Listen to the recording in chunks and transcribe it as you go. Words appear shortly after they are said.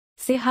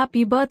Say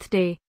happy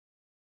birthday.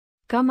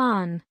 Come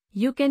on,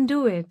 you can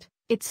do it.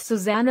 It's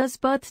Suzannah's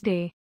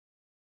birthday.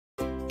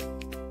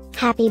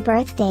 Happy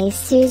birthday,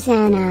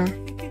 Suzannah.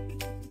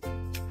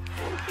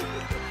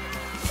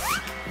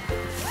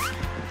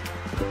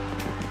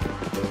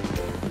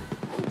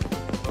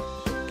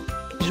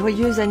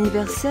 Joyeux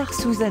anniversaire,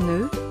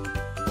 Suzannah.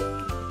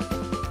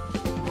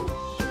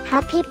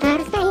 Happy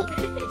birthday,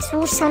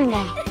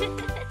 Suzannah.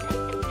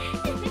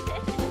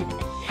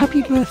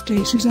 Happy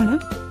birthday, Suzannah.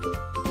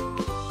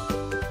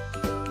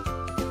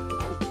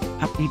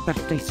 Happy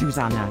birthday,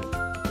 Suzannah.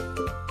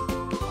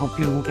 Hope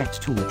you will get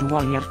to do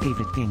all your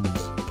favorite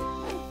things.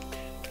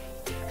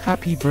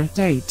 Happy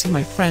birthday to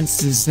my friend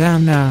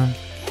Suzannah.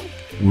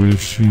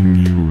 Wishing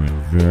you a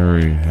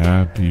very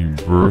happy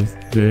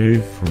birthday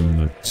from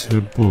the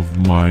tip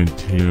of my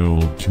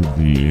tail to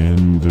the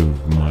end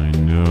of my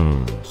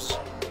nose.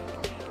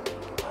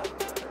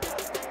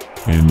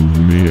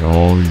 And may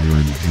all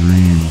your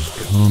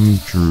dreams come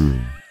true.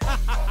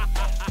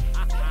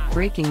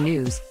 Breaking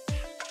news.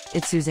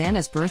 It's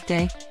Suzannah's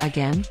birthday,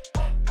 again?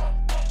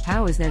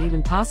 How is that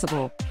even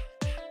possible?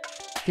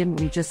 Didn't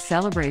we just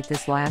celebrate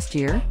this last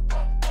year?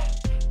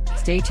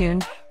 Stay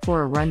tuned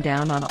for a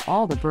rundown on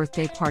all the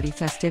birthday party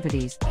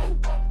festivities.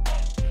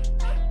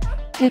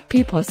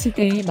 Happy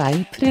birthday,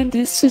 my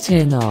friend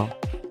Suzannah.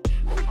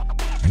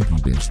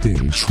 Happy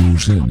birthday,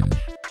 Suzannah.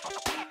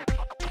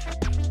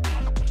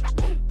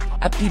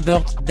 Happy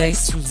birthday,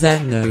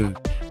 Suzannah.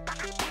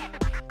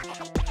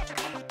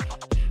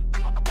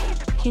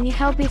 Can you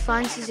help me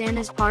find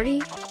Suzannah's party?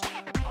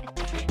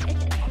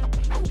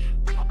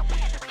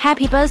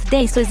 Happy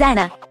birthday,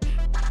 Suzannah.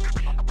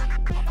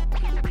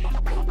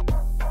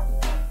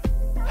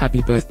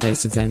 Happy birthday,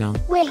 Suzannah.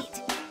 Wait,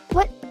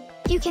 what?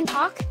 You can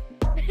talk?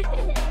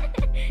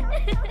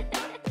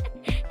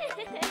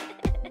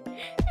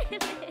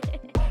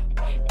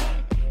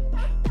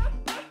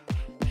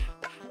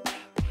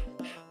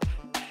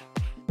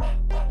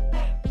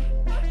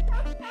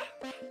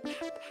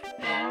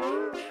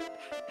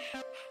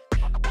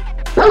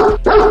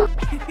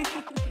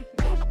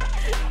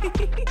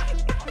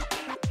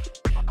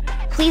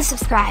 Please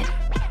subscribe,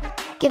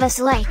 give us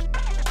a like,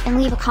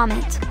 and leave a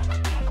comment.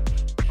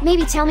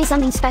 Maybe tell me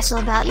something special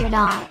about your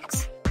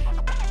dogs.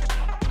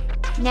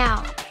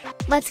 Now,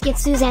 let's get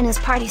Suzannah's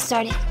party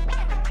started.